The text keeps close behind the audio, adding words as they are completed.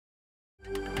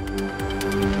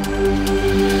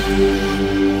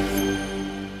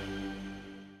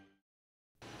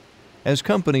As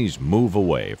companies move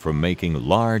away from making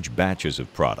large batches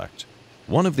of products,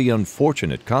 one of the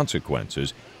unfortunate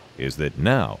consequences is that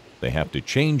now they have to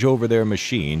change over their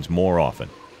machines more often.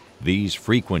 These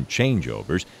frequent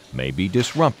changeovers may be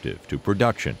disruptive to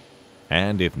production,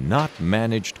 and if not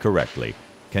managed correctly,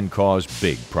 can cause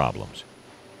big problems.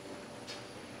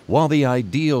 While the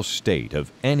ideal state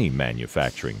of any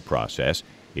manufacturing process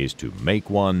is to make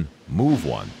one, move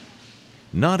one,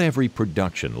 not every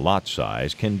production lot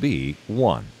size can be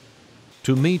one.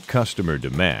 To meet customer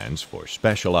demands for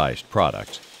specialized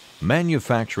products,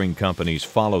 manufacturing companies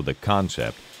follow the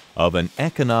concept of an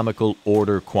economical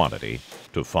order quantity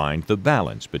to find the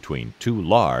balance between too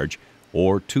large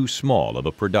or too small of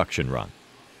a production run.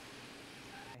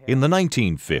 In the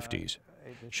 1950s,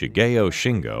 Shigeo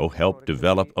Shingo helped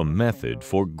develop a method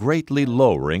for greatly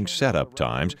lowering setup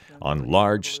times on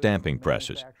large stamping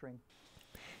presses.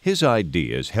 His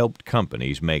ideas helped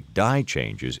companies make die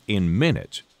changes in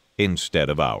minutes instead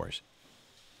of hours.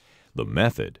 The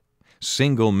method,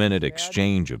 single-minute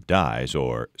exchange of dies,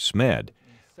 or SMED,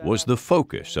 was the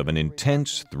focus of an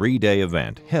intense 3-day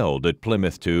event held at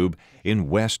Plymouth Tube in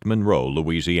West Monroe,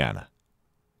 Louisiana.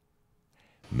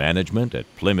 Management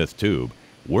at Plymouth Tube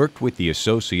worked with the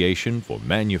Association for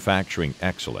Manufacturing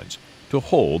Excellence to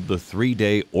hold the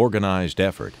 3-day organized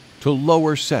effort to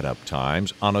lower setup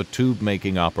times on a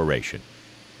tube-making operation.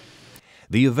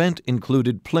 The event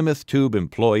included Plymouth Tube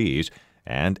employees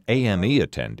and AME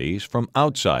attendees from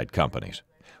outside companies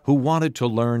who wanted to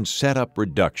learn setup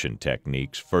reduction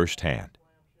techniques firsthand.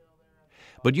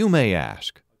 But you may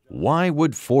ask, why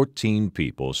would 14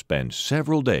 people spend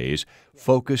several days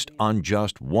focused on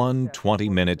just one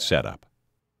 20-minute setup?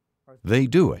 They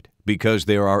do it because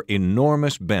there are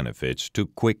enormous benefits to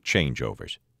quick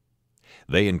changeovers.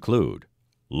 They include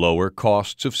lower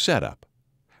costs of setup,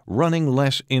 running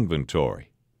less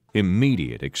inventory,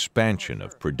 immediate expansion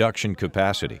of production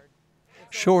capacity,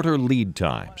 shorter lead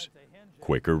times,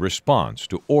 quicker response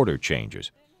to order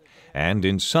changes, and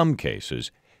in some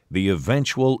cases, the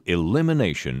eventual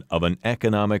elimination of an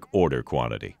economic order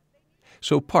quantity,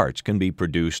 so parts can be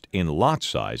produced in lot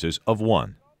sizes of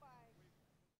one.